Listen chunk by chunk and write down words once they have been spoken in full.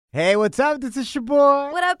Hey, what's up? This is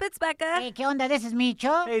Shoboy. What up? It's Becca. Hey, ¿qué onda? This is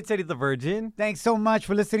Micho. Hey, it's Eddie the Virgin. Thanks so much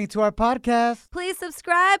for listening to our podcast. Please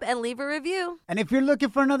subscribe and leave a review. And if you're looking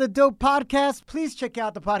for another dope podcast, please check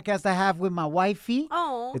out the podcast I have with my wifey.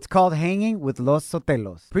 Oh. It's called Hanging with Los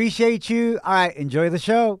Sotelos. Appreciate you. All right, enjoy the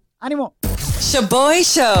show. Animo. Shoboy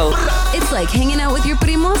Show. It's like hanging out with your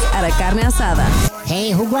primos at a carne asada.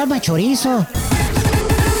 Hey, who grabbed my chorizo?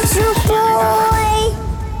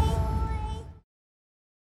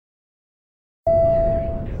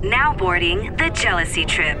 Now boarding the jealousy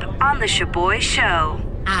trip on the Shoboy Show.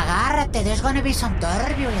 Agárrate, there's gonna be some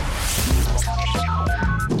turbulence.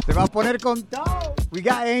 Se va a poner con todo. We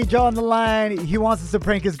got Angel on the line. He wants us to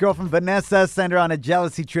prank his girlfriend, Vanessa, send her on a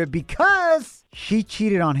jealousy trip because she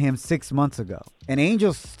cheated on him 6 months ago. And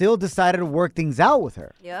Angel still decided to work things out with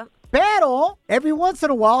her. Yep. Pero every once in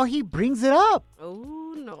a while, he brings it up.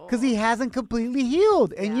 Oh, no. Because he hasn't completely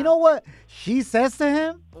healed. And you know what she says to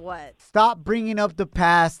him? What? Stop bringing up the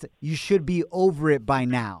past. You should be over it by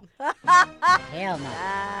now. Hell no.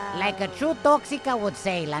 Like a true toxica would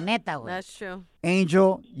say, la neta, güey. That's true.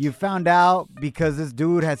 Angel, you found out because this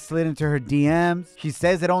dude had slid into her DMs. She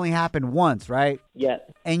says it only happened once, right? Yeah.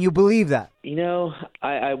 And you believe that? You know,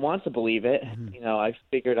 I want to believe it. You know, I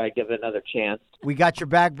figured I'd give it another chance. We got your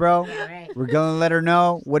back, bro. right. We're going to let her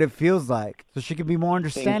know what it feels like so she can be more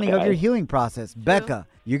understanding of guys. your healing process. Becca,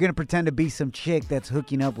 you're going to pretend to be some chick that's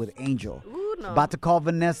hooking up with Angel. Ooh, no. About to call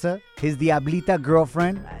Vanessa, his Diablita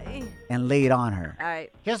girlfriend, Ay. and lay it on her. All right.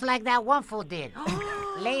 Just like that one fool did.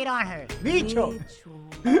 Lay it on her. Micho.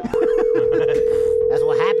 That's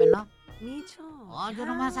what happened, ¿no? Micho. Oh, yo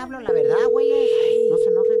nomás hablo la verdad, güey. No se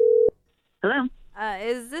enojen. Hello.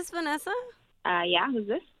 Is this Vanessa? Yeah, who's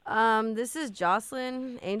this? This is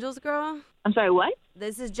Jocelyn, Angel's girl. I'm sorry, what?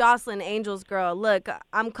 This is Jocelyn, Angel's girl. Look,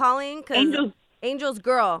 I'm calling because... Angel's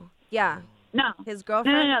girl. Yeah. No. His No,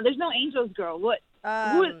 girlfriend. no, no. There's no Angel's girl. What?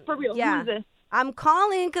 Who is, for real, yeah. who is this? I'm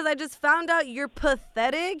calling because I just found out you're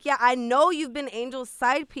pathetic. Yeah, I know you've been Angel's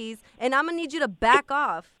side piece, and I'm going to need you to back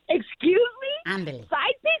off. Excuse me? Ándale.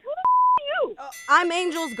 Side piece? Who the are you? I'm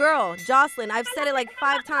Angel's girl, Jocelyn. I've said it like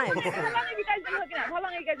 5 times. How long have you guys been hooking up? How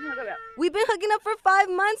long have you guys been hooking up? We've been hooking up for 5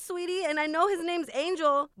 months, sweetie, and I know his name's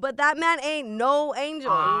Angel, but that man ain't no angel.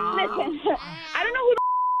 Listen, I don't know who the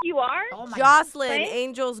you are. Oh, my Jocelyn, Right?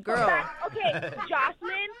 Angel's girl. Okay,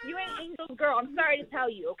 Jocelyn, you ain't Angel's girl. I'm sorry to tell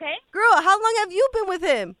you, okay? Girl, how long have you been with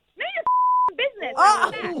him? None of your business.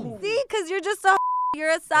 Oh, You see, because you're just a you're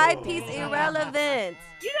a side piece irrelevant.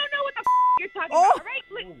 don't know what the you're talking Oh. about, right?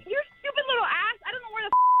 Look, your stupid little ass. I don't know where the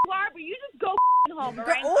you are, but you just go home, all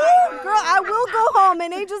right? Oh, girl, I will go home,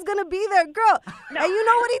 and Angel's going to be there. Girl, and you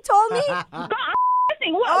know what he told me? Go, I'm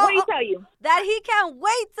listening. What did he tell you? That he can't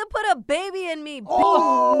wait to put a baby in me.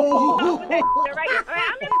 Oh, all right. All right,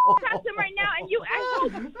 I'm gonna talk to him right now, and you had Ya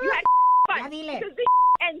fun dile. because this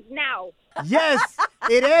ends now. Yes,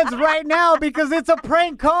 it ends right now because it's a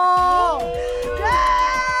prank call.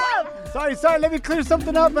 Sorry. Let me clear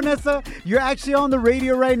something up, Vanessa. You're actually on the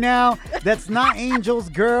radio right now. That's not Angel's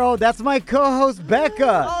girl. That's my co-host,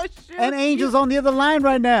 Becca. Oh, shoot. And Angel's on the other line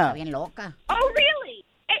right now. Bien loca. Oh, really?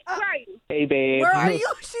 Hey, where are you? Hey, babe. Where are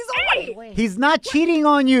you? She's away. Güey. He's not cheating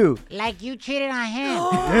on you. Like you cheated on him.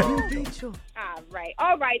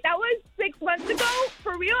 All right. That was 6 months ago,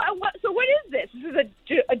 for real. And so what is this? This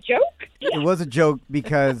is a joke? It was a joke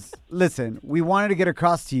because, listen, we wanted to get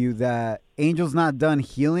across to you that Angel's not done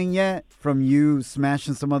healing yet from you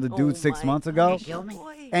smashing some other dude 6 months ago. Kill me.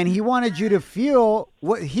 And he wanted you to feel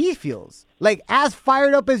what he feels. Like, as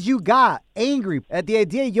fired up as you got, angry at the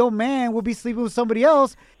idea your man would be sleeping with somebody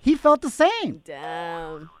else, he felt the same.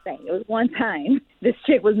 Down. It was one time. This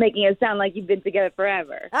chick was making it sound like you've been together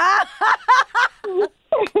forever.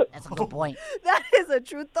 That's a good point. That is a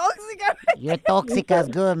true toxic. Your toxica's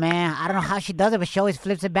good, man. I don't know how she does it, but she always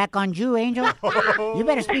flips it back on you, Angel. You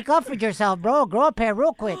better speak up for yourself, bro. Grow up here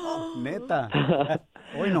real quick. Neta.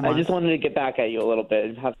 I just wanted to get back at you a little bit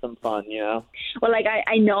and have some fun, you know? Well, like,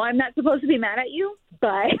 I know I'm not supposed to be mad at you,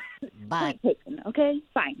 but... But okay?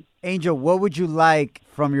 Fine. Angel, what would you like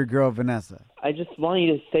from your girl, Vanessa? I just want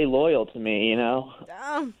you to stay loyal to me, you know?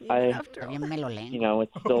 Down. Even I- after all. bien me lo lento. You know,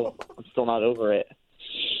 I'm still not over it.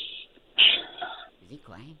 Is he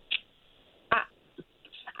crying?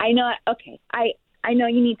 I know, okay, I know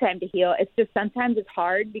you need time to heal. It's just sometimes it's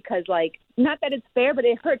hard because, like, not that it's fair, but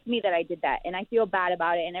it hurts me that I did that. And I feel bad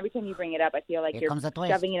about it. And every time you bring it up, I feel like Here you're comes the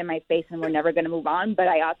twist. shoving it in my face and we're never going to move on. But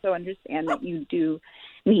I also understand that you do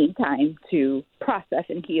need time to process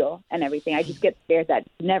and heal and everything. I just get scared that it's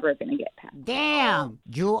never going to get past. Damn,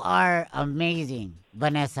 you are amazing,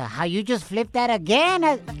 Vanessa. How you just flipped that again?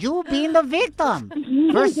 You being the victim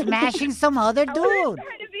for smashing some other dude. Trying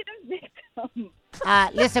to be the victim.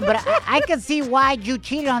 Listen, but I can see why you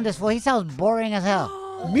cheated on this fool. He sounds boring as hell.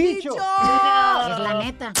 Micho. Es la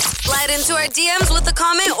neta. Slide into our DMs with a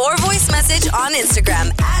comment or voice message on Instagram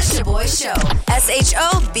at Shoboy Show.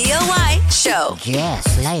 SHOBOY Show. Yes,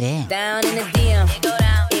 slide in. Down in the DM.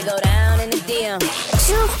 It go down in the DM.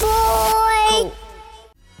 Shoboy.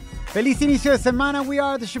 Feliz inicio de semana. We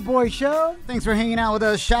are the Shoboy Show. Thanks for hanging out with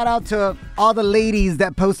us. Shout out to all the ladies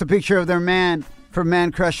that post a picture of their man for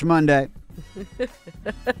Man Crush Monday.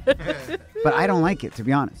 But I don't like it, to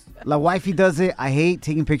be honest. La wifey does it. I hate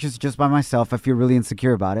taking pictures just by myself. I feel really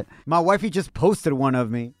insecure about it. My wifey just posted one of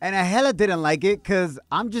me, and I hella didn't like it because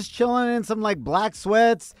I'm just chilling in some like black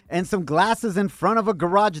sweats and some glasses in front of a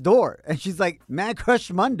garage door. And she's like, Man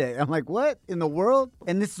Crush Monday. I'm like, what in the world?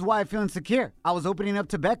 And this is why I feel insecure. I was opening up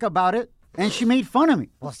to Becca about it, and she made fun of me.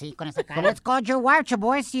 Well, see, con esa cara. Let's call your wife,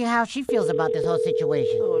 Shoboy, see how she feels about this whole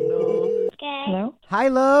situation. Oh, no. Hello? Hi,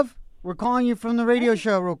 love. We're calling you from the radio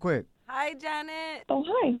show real quick. Hi, Janet. Oh,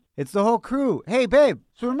 hi. It's the whole crew. Hey, babe.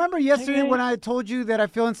 So remember yesterday when I told you that I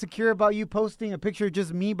feel insecure about you posting a picture of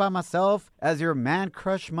just me by myself as your Man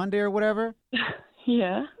Crush Monday or whatever?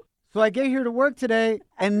 Yeah. So I get here to work today,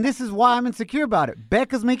 and this is why I'm insecure about it.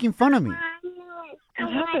 Becca's making fun of me.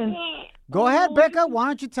 What happened? Go ahead, Becca. Why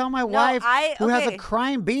don't you tell my wife, who has a okay.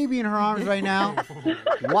 crying baby in her arms right now,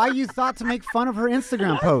 why you thought to make fun of her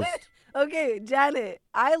Instagram post? Okay, Janet,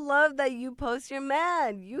 I love that you post your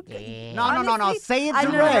man. You can. Yeah. No. Honestly, Say it I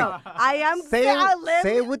direct. know. I am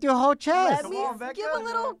Say it with your whole chest. Let me give a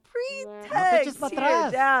little Just pretext pa' here.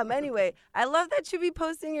 atrás. Damn. Anyway, I love that you be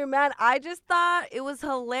posting your man. I just thought it was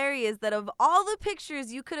hilarious that of all the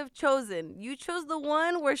pictures you could have chosen, you chose the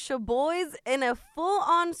one where Shoboy's in a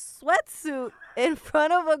full-on sweatsuit in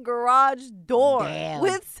front of a garage door Damn.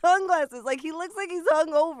 with sunglasses. Like, he looks like he's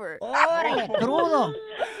hungover. Órale, crudo.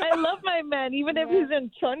 I love my man, even if he's in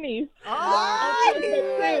chonies.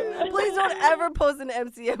 Please don't ever post an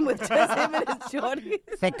MCM with just him and his chonies.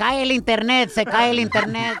 Se cae el internet, se cae el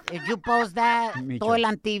internet. If you post that, Micho. todo el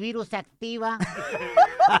antivirus se activa.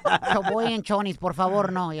 Shoboy en chonis, por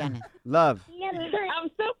favor, no, Janet. Love. I'm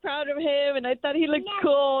so proud of him, and I thought he looked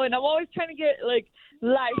cool, and I'm always trying to get, like,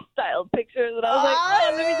 lifestyle pictures, and I was like,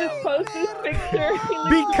 oh, let me just post this picture. He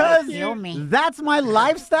looks Because so Kill cute. me. that's my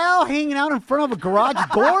lifestyle, hanging out in front of a garage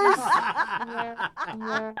doors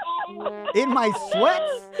in my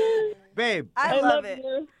sweats. Babe, I love it.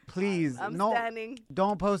 you. please, I'm no, standing.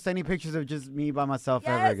 don't post any pictures of just me by myself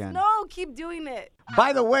ever Yes, again. no, keep doing it.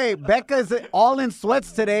 By the way, Becca's all in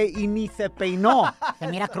sweats today y ni se peinó. Se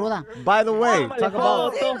mira cruda. By the way, Tómale talk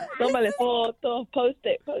about... foto, tómale foto, post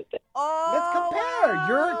it. Let's Oh, compare.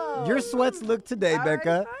 wow. Your sweats look today, All right,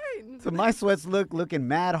 Becca. fine. So my sweats looking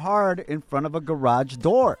mad hard in front of a garage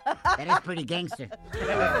door. That is pretty gangster.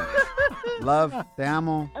 Love, te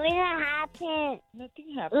amo. What happened?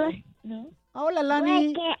 Nothing happened. No. Hola,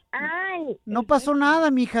 Lani. on. No pasó nada,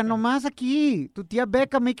 mija. Nomás aquí. Tu tía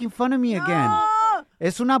Becca making fun of me again. No,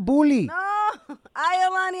 Es una bully. no. Ay,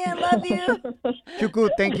 Alani, I love you. Chuku,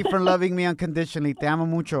 thank you for loving me unconditionally. Te amo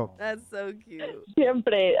mucho. That's so cute.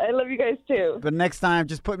 Siempre. I love you guys, too. But next time,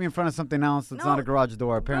 just put me in front of something else that's not a garage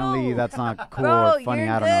door. Apparently, No. that's not cool Bro, or funny.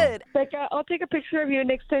 you're I don't know. good. Becca, I'll take a picture of you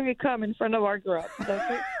next time you come in front of our garage.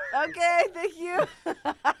 Okay? Okay, thank you.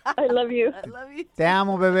 I love you. I love you. Te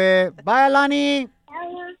amo, bebé. Bye, Alani.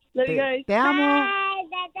 Love you guys. Te amo.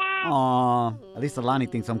 Aw, at least Alani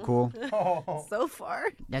thinks I'm cool. So far.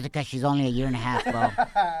 That's because she's only a year and a half, bro.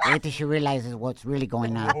 Wait till she realizes what's really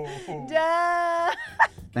going on. Duh.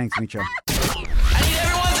 Thanks, Micho.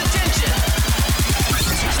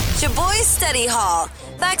 Shoboy Study Hall.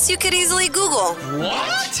 Facts you could easily Google.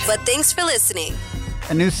 What? But thanks for listening.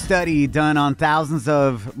 A new study done on thousands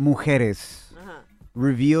of mujeres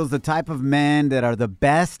reveals the type of men that are the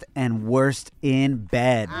best and worst in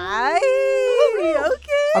bed. Ay,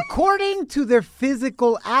 okay. According to their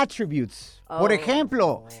physical attributes. Por Oh.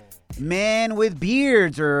 ejemplo, men with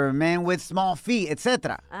beards or men with small feet,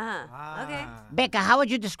 etc. Okay. Becca, how would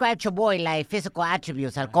you describe Shoboy, like physical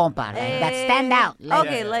attributes al compa? That stand out. Like,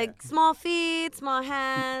 Okay, like small feet, small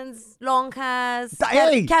hands, lonjas,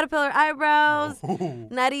 Hey! caterpillar eyebrows,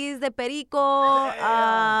 nariz de perico,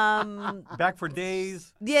 Back for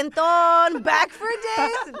days. dienton, back for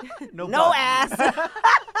days, No no butt. ass,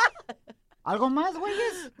 ¿Algo más,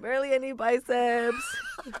 güeyes? barely any biceps,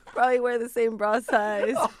 probably wear the same bra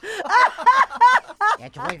size. yeah,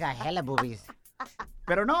 Shoboy got hella boobies.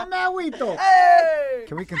 Pero no me agüito. Hey!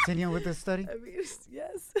 Can we continue with this study? I mean,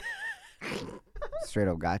 yes. Straight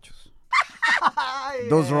up gachos.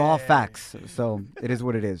 Those are all facts. So it is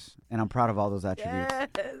what it is. And I'm proud of all those attributes. Yes,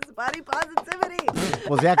 body positivity.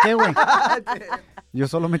 Pues ya qué, güey. Yo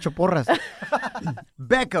solo me echo porras.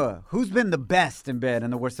 Becca, who's been the best in bed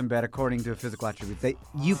and the worst in bed according to physical attributes that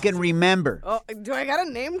you can remember? Oh, do I got a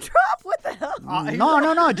name drop? What the hell?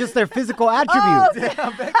 No. Just their physical attributes.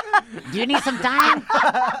 Do you need some time?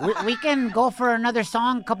 We can go for another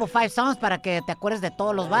song, couple 5 songs, para que te acuerdes de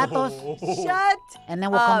todos los vatos. Shut And then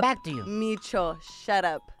we'll come back to you. Micho, shut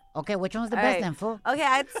up. Okay, which one's the All best right. then, fool? Okay,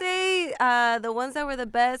 I'd say the ones that were the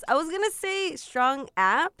best. I was going to say strong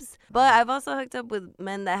abs, but I've also hooked up with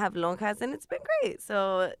men that have lonjas, and it's been great.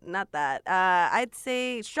 So, not that. I'd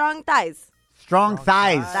say strong thighs. Strong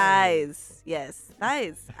thighs. Thighs. Yes,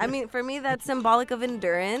 thighs. I mean, for me, that's symbolic of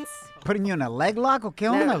endurance. Putting you in a leg lock o qué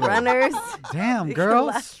onda, güey? Runners. Damn,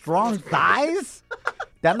 girl. Strong thighs?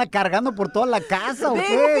 Te anda cargando por toda la casa o qué,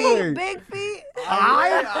 güey? Big feet.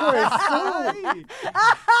 Ay, pues sí.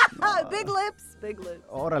 Big lips. Big lips.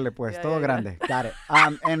 Órale, pues, Yeah, todo yeah. grande. Got it.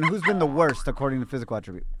 And who's been the worst according to physical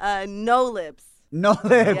attribute? No lips. No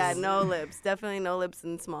lips. Yeah, no lips. Definitely no lips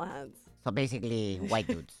and small hands. So basically, white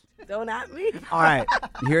dudes. Don't at me. All right,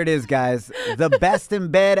 here it is, guys. The best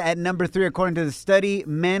in bed at number 3, according to the study,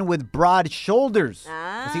 men with broad shoulders.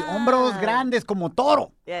 Así, hombros grandes como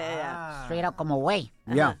toro. Yeah. Straight up como güey.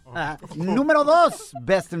 Yeah. Número 2,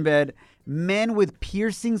 best in bed, men with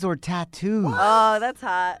piercings or tattoos. Oh, that's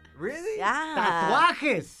hot. Really? Yeah.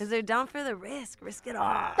 Tatuajes. Because they're down for the risk. Risk it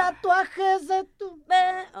all. Tatuajes de tu...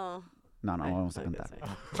 Oh. No, vamos a cantar.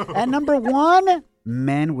 At number 1,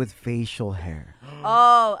 men with facial hair.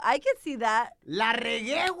 Oh, I could see that. La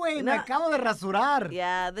regué, güey. Me No. acabo de rasurar.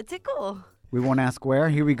 Yeah, the tickle. We won't ask where.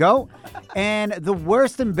 Here we go. And the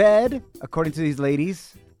worst in bed, according to these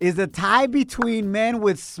ladies, is a tie between men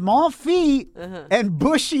with small feet and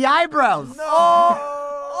bushy eyebrows.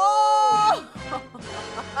 Oh!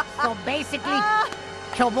 So basically,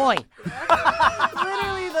 Shoboy.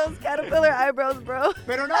 Literally those caterpillar eyebrows, bro.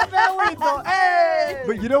 Pero no me agüito. Hey!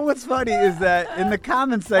 But you know what's funny is that in the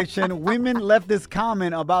comment section, women left this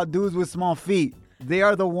comment about dudes with small feet. They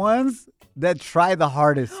are the ones that try the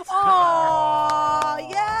hardest. Oh,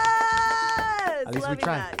 yes. At least we Loving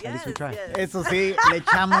try. that. At least we Yes, try. yes. Eso sí, le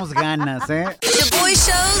echamos ganas, eh? Shoboy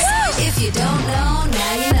shows. If you don't know,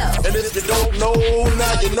 now you know. And if you don't know,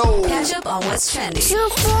 now you know. Catch up on what's trending.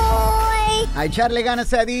 A echarle ganas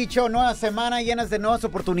se ha dicho. Nueva semana llenas de nuevas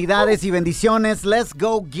oportunidades y bendiciones. Let's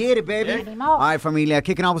go get it, baby. All right, familia,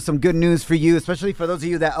 kicking off with some good news for you, especially for those of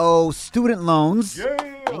you that owe student loans.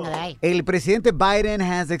 Venga de ahí. El presidente Biden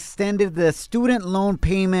has extended the student loan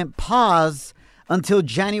payment pause until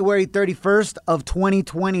January 31st of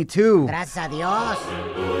 2022. Gracias a Dios.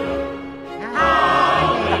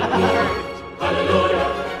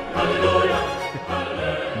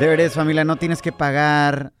 There it is, familia. No tienes que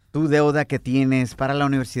pagar tu deuda que tienes para la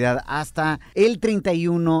universidad hasta el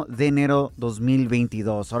 31 de enero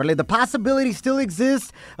 2022. Órale, the possibility still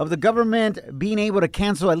exists of the government being able to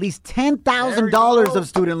cancel at least $10,000 of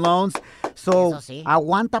student loans. So, Eso sí.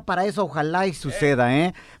 aguanta para eso. Ojalá y suceda,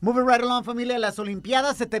 ¿eh? Moving right along, familia. Las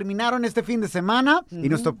Olimpiadas se terminaron este fin de semana y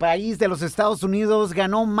nuestro país de los Estados Unidos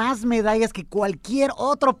ganó más medallas que cualquier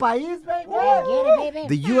otro país, baby. Get it, baby.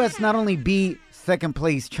 The U.S. not only beat second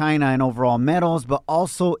place China in overall medals, but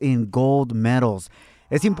also in gold medals.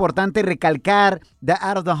 Es importante recalcar that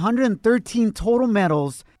out of the 113 total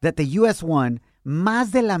medals that the U.S. won,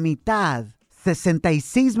 más de la mitad,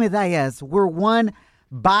 66 medallas, were won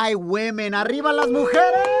by women. ¡Arriba las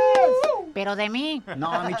mujeres! Pero de mí. No,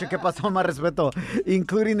 Micho, ¿qué pasó? Más respeto.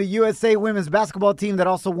 Including the USA women's basketball team that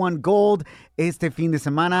also won gold este fin de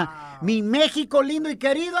semana. Mi México lindo y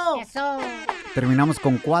querido. Eso. Terminamos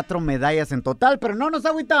con 4 medallas en total, pero no nos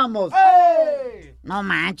agüitamos. No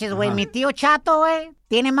manches, güey. Mi tío Chato, güey,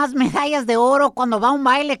 tiene más medallas de oro cuando va a un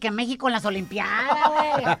baile que México en las Olimpiadas,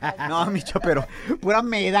 güey. No, Micho, pero pura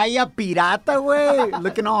medalla pirata, güey.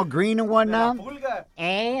 Looking all green and whatnot.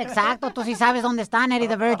 Exacto. Tú sí sabes dónde están, Eddie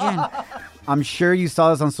the Virgin. I'm sure you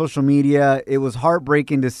saw this on social media. It was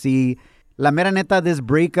heartbreaking to see. La mera neta, this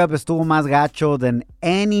breakup estuvo más gacho than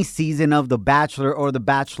any season of The Bachelor or The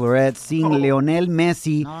Bachelorette. Seeing Lionel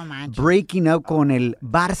Messi breaking up con el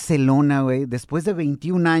Barcelona, güey. Después de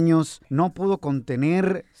 21 años, no pudo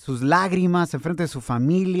contener sus lágrimas en frente de su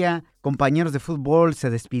familia. Compañeros de fútbol, se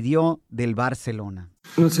despidió del Barcelona.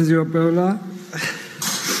 No sé si va a poder hablar.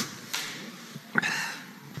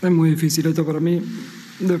 Es muy difícil esto para mí.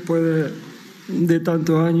 Después de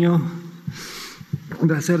tantos años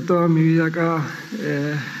de hacer toda mi vida acá,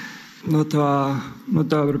 No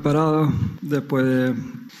estaba preparado. Después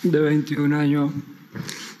de 21 años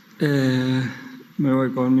me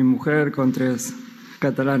voy con mi mujer, con 3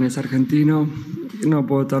 catalanes argentinos. No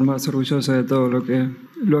puedo estar más orgulloso de todo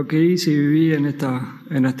lo que hice y viví en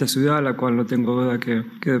esta ciudad, la cual no tengo duda que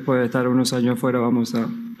después de estar unos años fuera vamos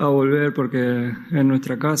a volver porque es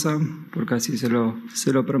nuestra casa, porque así se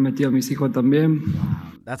lo prometí a mis hijos también.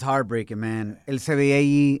 That's heartbreaking, man. Él se veía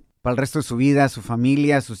ahí para el resto de su vida, su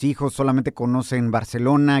familia, sus hijos solamente conocen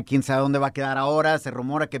Barcelona. Quién sabe dónde va a quedar ahora. Se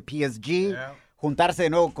rumora que PSG, juntarse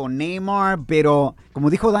de nuevo con Neymar. Pero,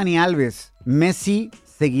 como dijo Dani Alves, Messi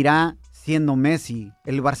seguirá siendo Messi.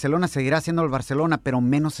 El Barcelona seguirá siendo el Barcelona, pero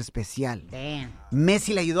menos especial. Damn.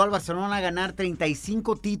 Messi le ayudó al Barcelona a ganar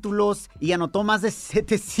 35 títulos y anotó más de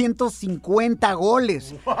 750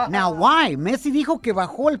 goles. Now, why? Messi dijo que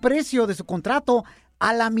bajó el precio de su contrato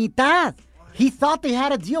a la mitad. He thought they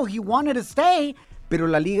had a deal. He wanted to stay. Pero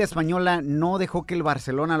la Liga Española no dejó que el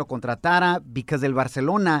Barcelona lo contratara because el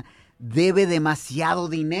Barcelona debe demasiado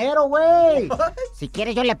dinero, güey. Si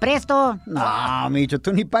quieres, yo le presto. No, Micho,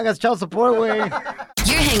 tú ni pagas child support, güey.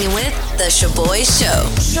 You're hanging with The Shoboy Show.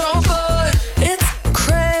 Shoboy, it's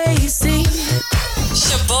crazy.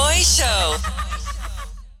 Shoboy Show.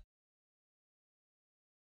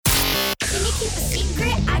 Can you keep a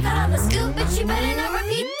secret? I got all the scoop, but you better not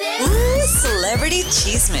repeat this. Ooh, Celebrity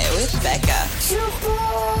Cheesemate with Becca.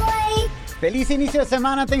 Shoboy. Feliz inicio de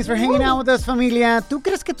semana. Thanks for hanging out with us, familia. ¿Tú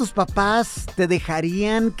crees que tus papás te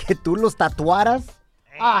dejarían que tú los tatuaras?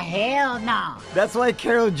 Oh, hell no. That's why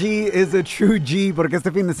Karol G is a true G, porque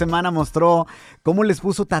este fin de semana mostró cómo les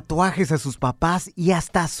puso tatuajes a sus papás y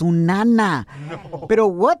hasta a su nana. No. Pero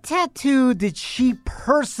what tattoo did she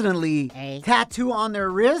personally tattoo on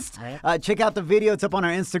their wrist? Check out the video. It's up on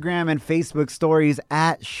our Instagram and Facebook stories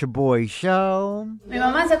at Shoboy Show. Mi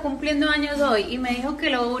mamá está cumpliendo años hoy y me dijo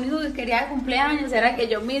que lo único que quería de cumpleaños era que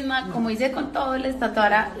yo misma, como hice con todos, les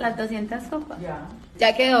tatuara las 200 copas.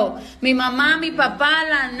 Ya quedó. Mi mamá, mi papá,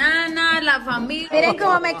 la nana, la familia. Miren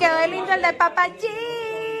cómo me quedó de lindo el de Papa G.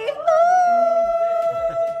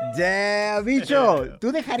 Yeah, bicho.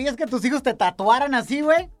 ¿Tú dejarías que tus hijos te tatuaran así,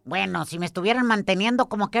 güey? Bueno, si me estuvieran manteniendo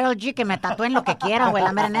como Karol G, que me tatúen lo que quieran, güey,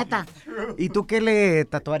 la mera neta. ¿Y tú qué le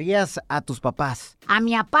tatuarías a tus papás? A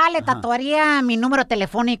mi papá le tatuaría mi número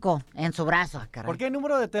telefónico en su brazo. ¿Por qué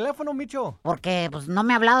número de teléfono, Micho? Porque pues no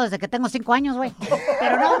me ha hablado desde que tengo 5 años, güey.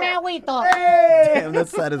 Pero no me agüito. Damn,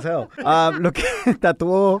 that's sad as hell. Lo que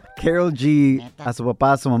tatuó Karol G a su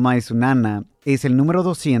papá, a su mamá y su nana es el número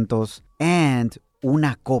 200 and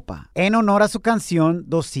una copa, en honor a su canción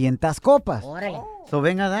 200 copas. Órale. So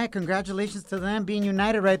venga, congratulations to them being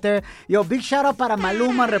united right there. Yo, big shout out para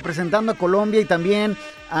Maluma representando a Colombia y también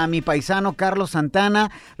a mi paisano Carlos Santana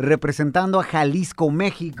representando a Jalisco,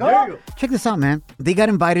 México. Yeah. Check this out, man. They got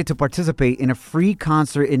invited to participate in a free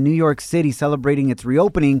concert in New York City celebrating its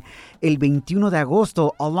reopening el 21 de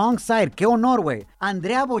agosto alongside, qué honor, güey,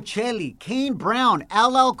 Andrea Bocelli, Kane Brown,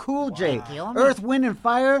 LL Cool J, Earth, Wind and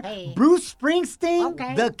Fire, Bruce Springsteen,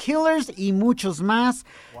 The Killers y muchos más.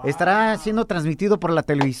 Estará siendo transmitido por la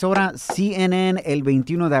televisora CNN el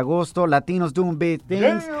 21 de agosto. Latinos doing big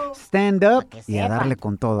things. Stand up y a darle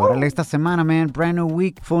con todo. Órale, esta semana, man. Brand new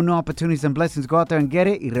week. Full new opportunities and blessings. Go out there and get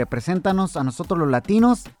it. Y represéntanos a nosotros los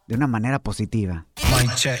latinos de una manera positiva.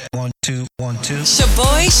 Mic check. 1, 2, 1, 2.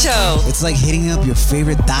 Shoboy Show. It's like hitting up your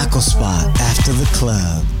favorite taco spot after the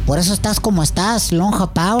club. Por eso estás como estás,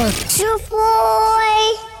 Lonja Power.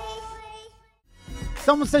 Shoboy.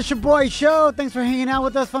 Somos the Shoboy Show. Thanks for hanging out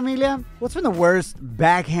with us, familia. What's been the worst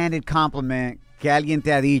backhanded compliment que alguien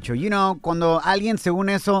te ha dicho? You know, cuando alguien, según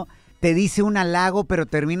eso, te dice un halago, pero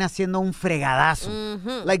termina siendo un fregadazo.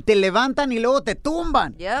 Mm-hmm. Like, te levantan y luego te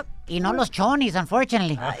tumban. Yep. Y no los chonis,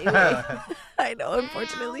 unfortunately. I know,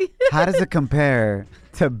 unfortunately. How does it compare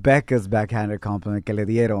to Becca's backhanded compliment que le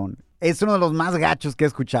dieron? Es uno de los más gachos que he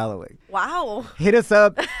escuchado, güey. Wow. Hit us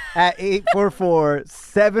up at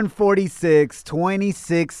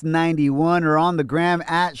 844-746-2691 or on the gram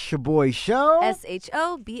at Shoboy Show.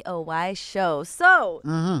 SHOBOY Show. So,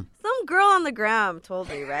 some girl on the gram told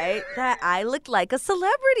me, right, that I look like a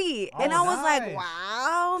celebrity. And I was like,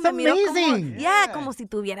 wow. It's amazing. Como si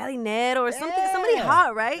tuviera dinero or something. Somebody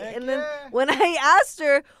hot, right? And then when I asked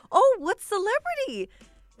her, oh, what celebrity?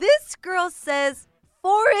 This girl says,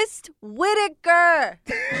 Forrest Whitaker.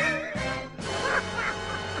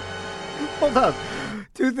 Hold up.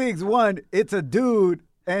 2 things. 1, it's a dude.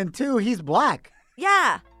 And 2, he's black.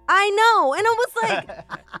 Yeah, I know. And I was like,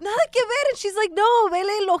 nada que ver. And she's like, no,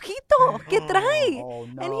 vele el ojito que trae. No.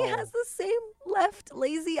 And he has the same left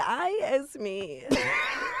lazy eye as me.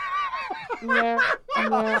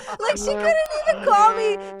 Like, she couldn't even call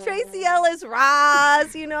me Tracy Ellis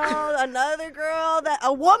Ross, you know, another girl,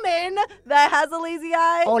 a woman that has a lazy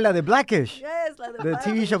eye. Oh, la de Blackish. Yes, la de The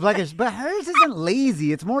TV show Blackish. But hers isn't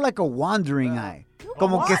lazy. It's more like a wandering eye.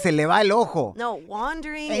 Como que se le va el ojo. No,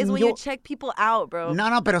 wandering And is when you check people out, bro.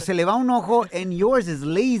 No, pero se le va un ojo, and yours is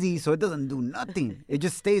lazy, so it doesn't do nothing. It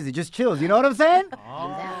just stays. It just chills. You know what I'm saying?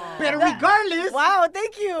 Pero regardless. Wow,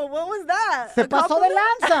 thank you. What was that? Se pasó de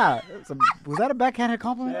lanza. Was that a backhanded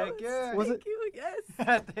compliment? Yeah, Was thank it? you, yes.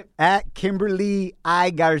 At Kimberly I.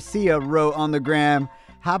 Garcia wrote on the gram,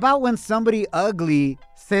 how about when somebody ugly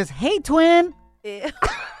says, hey, twin?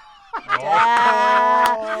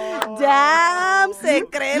 Damn, se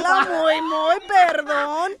cree la muy,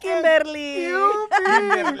 perdón, Kimberly.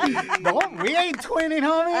 No, we ain't twinning,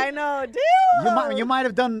 homie. I know, dude. You might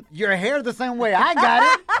have done your hair the same way I got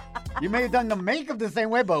it. You may have done the makeup the same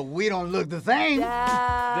way, but we don't look the same.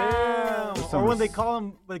 Damn. Or when they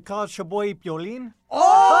call it Shoboy Piolín.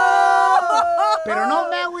 Oh! Pero no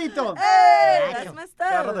me agüito. Hey, that's messed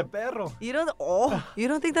Cara up. de perro. You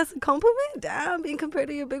don't think that's a compliment? Damn, being compared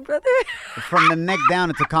to your big brother? From the neck down,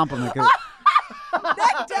 it's a compliment. Neck down?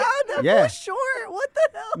 That was short. What the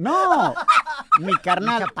hell? No. Mi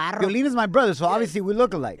carnal. Piolín is my brother, so obviously we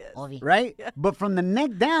look alike. Right? Yeah. But from the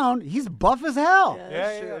neck down, he's buff as hell.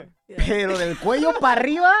 Yeah. Pero del cuello para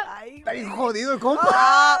arriba, está bien jodido el compa.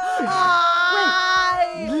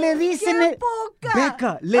 Le dicen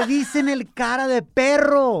Becca, le dicen el cara de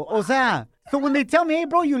perro. O sea, so when they tell me, hey,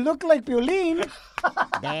 bro, you look like Piolín.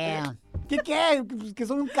 Damn. ¿Qué? Que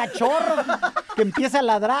soy un cachorro que empieza a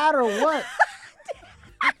ladrar or what?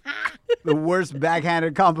 The worst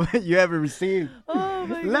backhanded compliment you ever received. Oh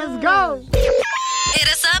my Let's go. Hit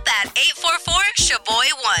us up at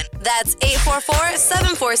 844-SHOBOY1. That's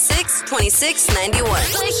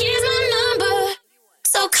 844-746-2691. But here's my number,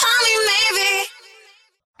 so call me maybe.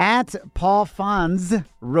 At Paul Fonz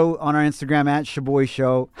wrote on our Instagram at Shoboy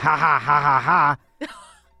Show, ha ha ha ha ha.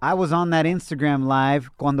 I was on that Instagram live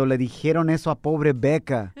cuando le dijeron eso a pobre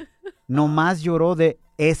Becca. Nomás lloró de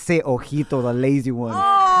ese ojito, the lazy one.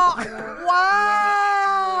 Oh,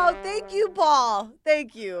 wow. Thank you, Paul.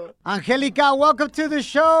 Thank you. Angelica, welcome to the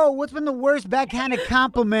show. What's been the worst backhanded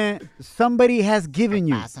compliment somebody has given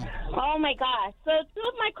you? Oh my gosh. So 2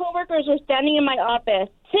 of my coworkers were standing in my office,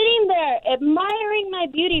 sitting there admiring my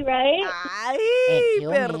beauty, right? Ay,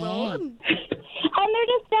 perdón. And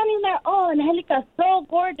they're just standing there, oh, Angelica, so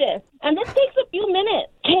gorgeous. And this takes a few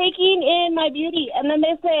minutes, taking in my beauty. And then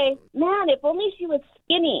they say, man, if only she was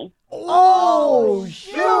skinny. Oh,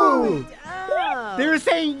 shoot. They were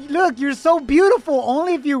saying, look, you're so beautiful,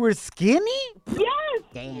 only if you were skinny? Yes.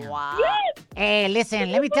 Damn. Wow. Yes. Hey,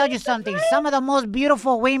 listen, let me tell you something. Some of the most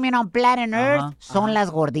beautiful women on planet Earth son las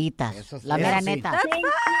gorditas. La mera neta. That's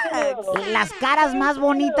facts. Las caras más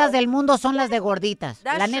bonitas del mundo son las de gorditas.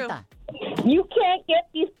 That's La true. neta. You can't get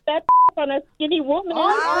these fat on a skinny woman.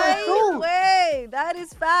 Ay, way. That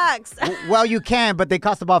is facts. Well, you can, but they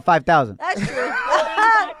cost about $5,000. That's true.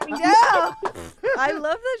 Yeah. I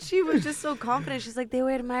love that she was just so confident. She's like, they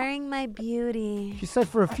were admiring my beauty. She said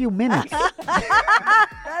for a few minutes.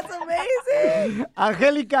 That's amazing.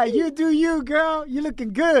 Angelica, you do you, girl. You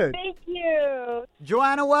looking good. Thank you.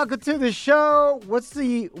 Joanna, welcome to the show. What's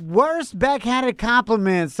the worst backhanded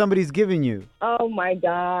compliment somebody's given you? Oh my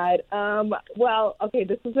God. Well, okay,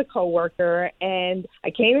 this was a coworker, and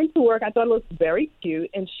I came into work. I thought it looked very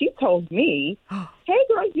cute, and she told me, "Hey,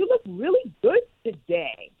 girl, you look really good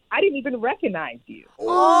today." I didn't even recognize you.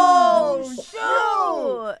 Oh,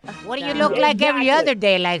 shoot. What do you look like every other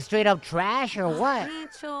day? Like straight up trash or what?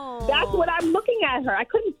 That's what I'm looking at her. I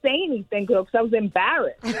couldn't say anything because I was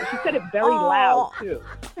embarrassed. She said it very loud, too.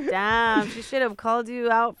 Damn, she should have called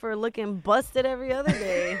you out for looking busted every other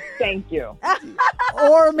day. Thank you.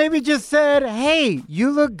 Or maybe just said, hey,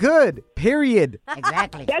 you look good, period.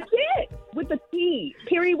 Exactly. That's it. With the T.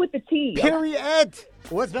 Period with the T. Period.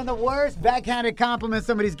 What's been the worst backhanded compliment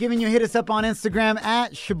somebody's given you? Hit us up on Instagram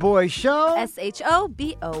at Shoboy Show.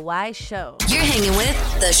 SHOBOY Show. You're hanging with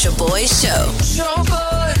The Shoboy Show.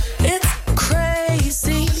 Shoboy, it's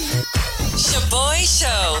crazy. Shoboy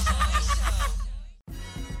Show.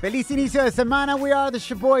 Feliz inicio de semana. We are The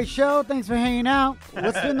Shoboy Show. Thanks for hanging out.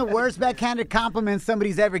 What's been the worst backhanded compliment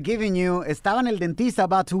somebody's ever given you? Estaba en el dentista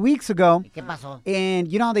about 2 weeks ago. ¿Qué pasó? And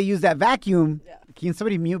you know how they use that vacuum? Yeah. Can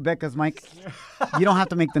somebody mute Becca's mic? You don't have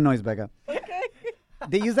to make the noise, Becca. Okay.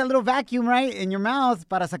 They use that little vacuum, right, in your mouth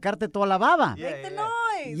para sacarte toda la baba. Make the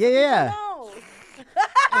noise. Yeah.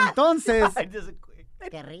 Entonces,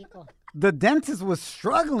 Qué rico. the dentist was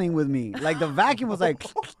struggling with me. Like, the vacuum was like...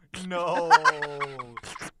 No.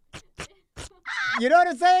 You know what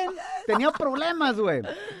I'm saying? Tenía problemas, güey.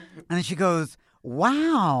 And then she goes,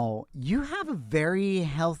 wow, you have a very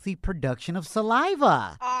healthy production of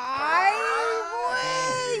saliva. Ay,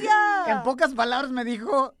 güey. En pocas palabras me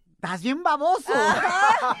dijo, estás bien baboso.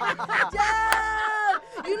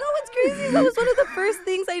 You know what's crazy? That was one of the first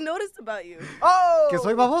things I noticed about you. Oh! Que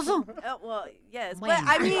soy baboso? Well, yes. But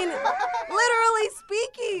I mean, literally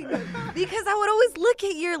speaking, because I would always look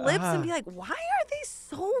at your lips and be like, why are they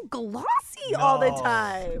so glossy all the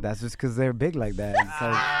time? That's just because they're big like that. It's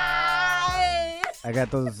like, I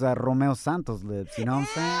got those Romeo Santos lips, you know what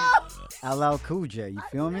I'm saying? LL Cool J, you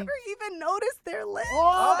feel me? I never even noticed their lips.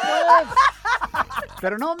 Oh, pues.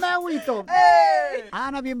 Pero no me agüito. Hey.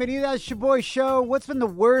 Ana, bienvenida al Shoboy Show. What's been the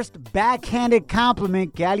worst backhanded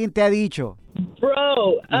compliment que alguien te ha dicho?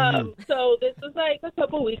 Bro, so this was like a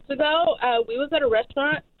couple weeks ago. We was at a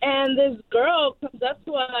restaurant, and this girl comes up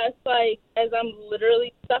to us, like, as I'm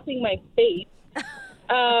literally stuffing my face.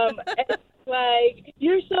 And like,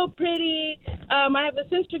 you're so pretty. I have this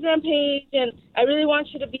Instagram page, and I really want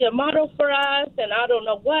you to be a model for us, and I don't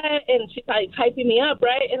know what. And she's like hyping me up,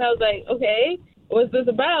 right? And I was like, okay, what's this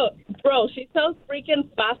about? Bro, she sells freaking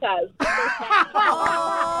fajas.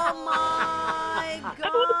 Oh, my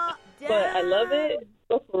God. But I love it.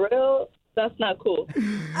 But for real, that's not cool.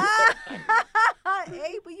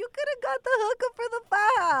 Hey, but you could have got the hookup for the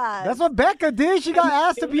fajas. That's what Becca did. She got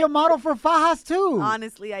asked to be a model for fajas, too.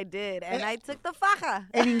 Honestly, I did. And I took the faja.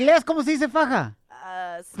 En inglés, ¿cómo se dice faja?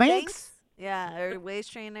 Spanx? Yeah, or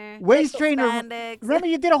waist trainer. Waist trainer. Spandex. Remember,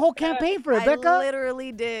 you did a whole campaign for it, Becca? I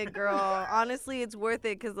literally did, girl. Honestly, it's worth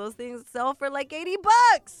it because those things sell for like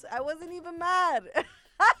 $80. I wasn't even mad.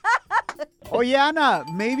 Oh, yeah, Ana,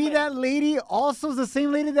 maybe that lady also is the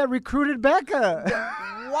same lady that recruited Becca.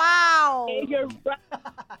 Wow.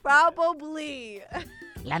 Probably.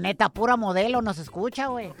 La neta, pura modelo nos escucha,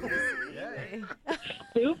 güey.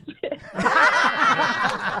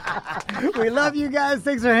 We love you guys.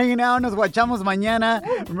 Thanks for hanging out. Nos guachamos mañana.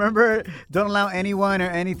 Remember, don't allow anyone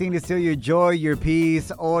or anything to steal your joy, your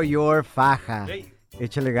peace, or your faja.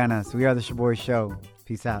 Échale ganas. We are the Shoboy Show.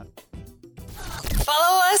 Peace out.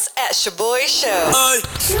 Follow us at Shoboy Show.